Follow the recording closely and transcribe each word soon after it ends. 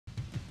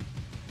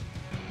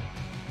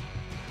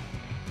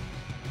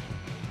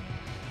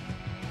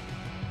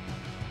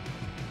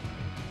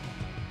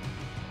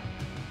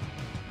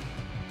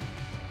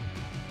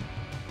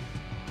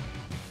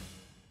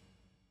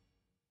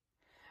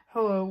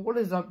Hello, what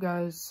is up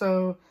guys?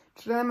 So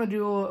today I'm going to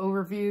do a little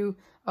overview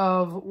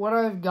of what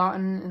I've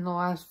gotten in the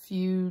last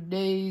few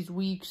days,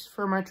 weeks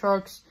for my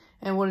trucks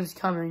and what is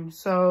coming.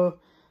 So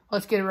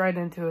let's get right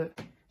into it.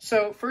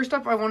 So first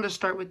up, I wanted to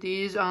start with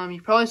these.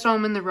 You probably saw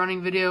them in the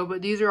running video,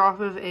 but these are off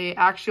of a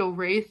Axial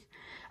Wraith.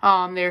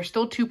 They're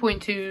still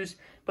 2.2s,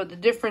 but the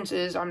difference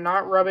is I'm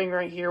not rubbing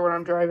right here when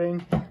I'm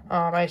driving.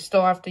 I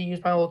still have to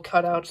use my little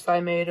cutouts that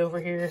I made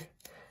over here.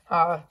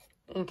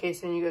 In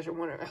case any of you guys are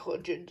wondering, I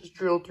legit just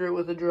drilled through it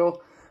with a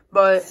drill.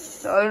 But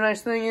the other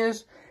nice thing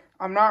is,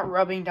 I'm not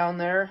rubbing down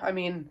there. I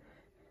mean,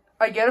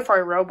 I get if I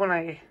rub when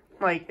I,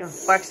 am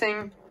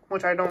flexing,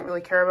 which I don't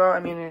really care about.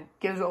 I mean, it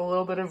gives a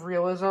little bit of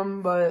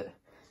realism, but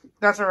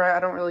that's alright. I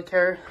don't really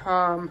care.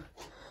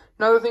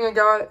 Another thing I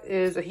got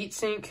is a heat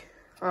sink.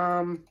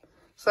 So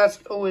that's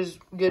always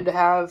good to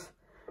have.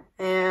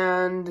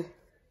 And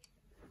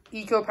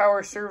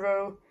EcoPower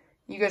servo.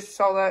 You guys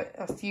saw that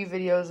a few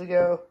videos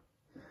ago.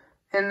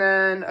 And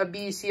then a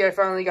BEC, I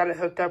finally got it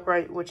hooked up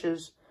right, which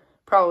is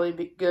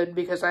probably good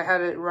because I had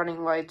it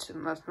running lights,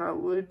 and that's not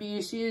what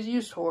BEC is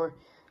used for.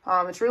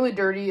 It's really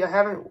dirty. I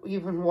haven't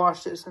even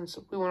washed it since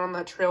we went on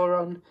that trail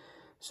run,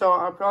 so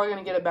I'm probably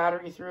going to get a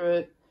battery through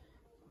it.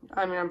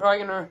 I mean, I'm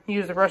probably going to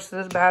use the rest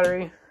of this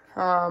battery.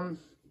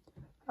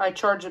 I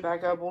charge it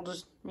back up. We'll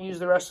just use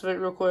the rest of it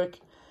real quick,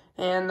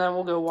 and then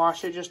we'll go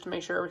wash it just to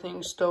make sure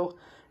everything's still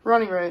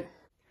running right.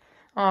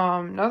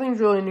 Nothing's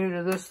really new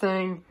to this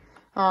thing.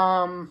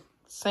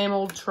 Same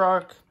old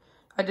truck.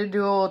 I did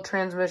do a little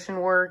transmission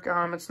work.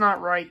 It's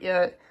not right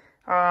yet.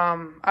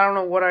 I don't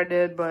know what I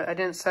did, but I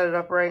didn't set it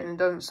up right and it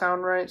doesn't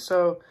sound right,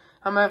 so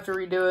I'm gonna have to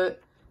redo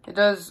it.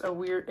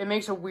 It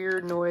makes a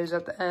weird noise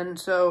at the end,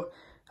 so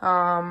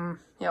yeah,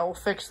 we'll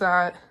fix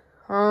that.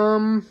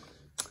 Yeah,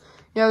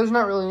 there's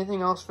not really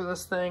anything else for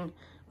this thing.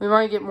 We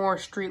might get more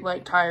street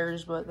light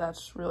tires, but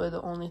that's really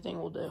the only thing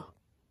we'll do.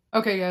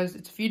 Okay guys,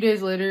 it's a few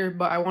days later,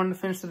 but I wanted to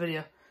finish the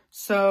video.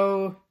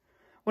 So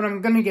what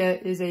I'm gonna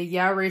get is a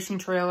Yeah Racing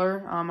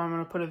trailer. I'm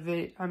gonna put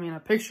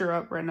a picture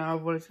up right now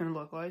of what it's gonna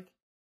look like.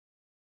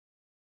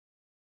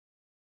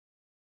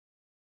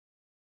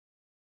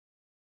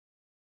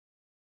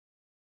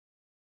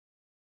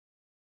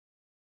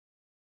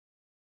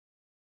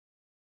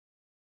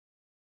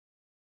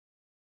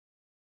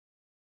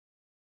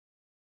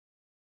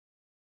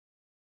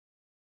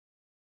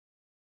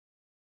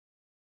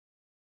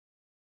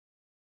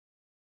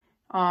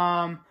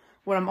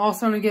 What I'm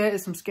also gonna get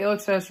is some scale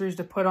accessories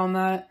to put on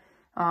that.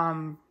 I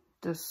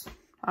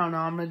don't know,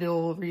 I'm gonna do a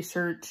little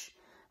research.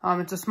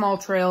 It's a small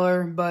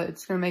trailer, but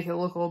it's gonna make it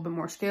look a little bit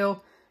more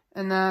scale.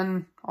 And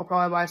then I'll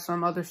probably buy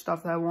some other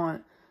stuff that I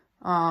want,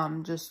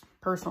 just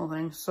personal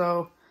things.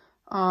 So,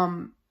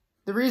 the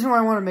reason why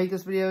I want to make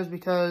this video is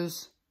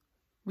because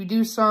we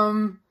do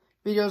some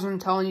videos when I'm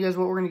telling you guys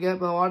what we're gonna get,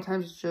 but a lot of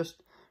times it's just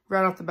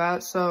right off the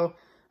bat. So,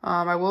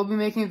 I will be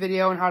making a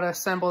video on how to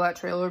assemble that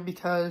trailer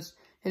because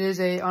it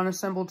is a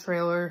unassembled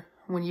trailer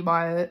when you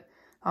buy it.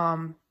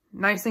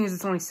 Nice thing is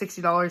it's only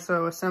 $60,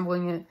 so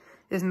assembling it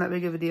isn't that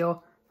big of a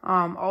deal.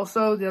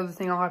 Also, the other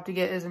thing I'll have to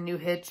get is a new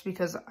hitch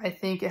because I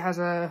think it has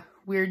a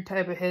weird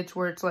type of hitch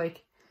where it's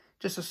like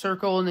just a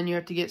circle and then you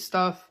have to get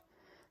stuff,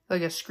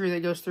 like a screw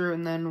that goes through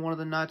and then one of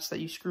the nuts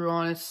that you screw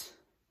on. It's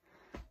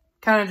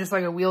kind of just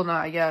like a wheel nut,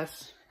 I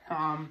guess.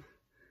 I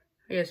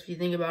guess if you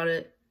think about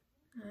it,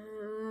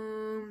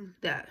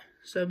 that.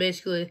 So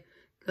basically,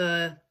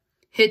 the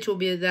hitch will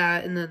be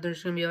that, and then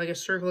there's going to be like a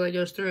circle that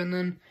goes through, and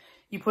then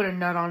you put a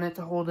nut on it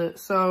to hold it.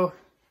 So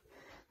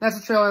that's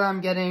the trailer that I'm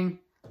getting.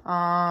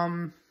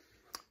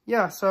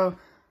 Yeah, so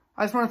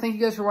I just want to thank you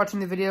guys for watching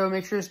the video.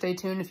 Make sure to stay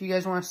tuned if you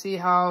guys want to see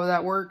how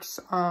that works.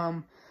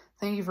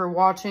 Thank you for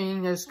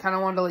watching. I just kind of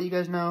wanted to let you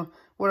guys know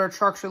what our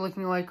trucks are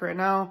looking like right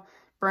now.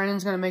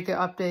 Brandon's going to make an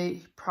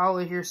update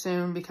probably here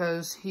soon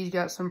because he's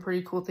got some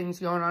pretty cool things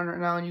going on right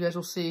now, and you guys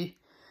will see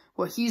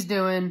what he's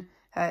doing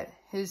at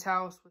his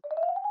house.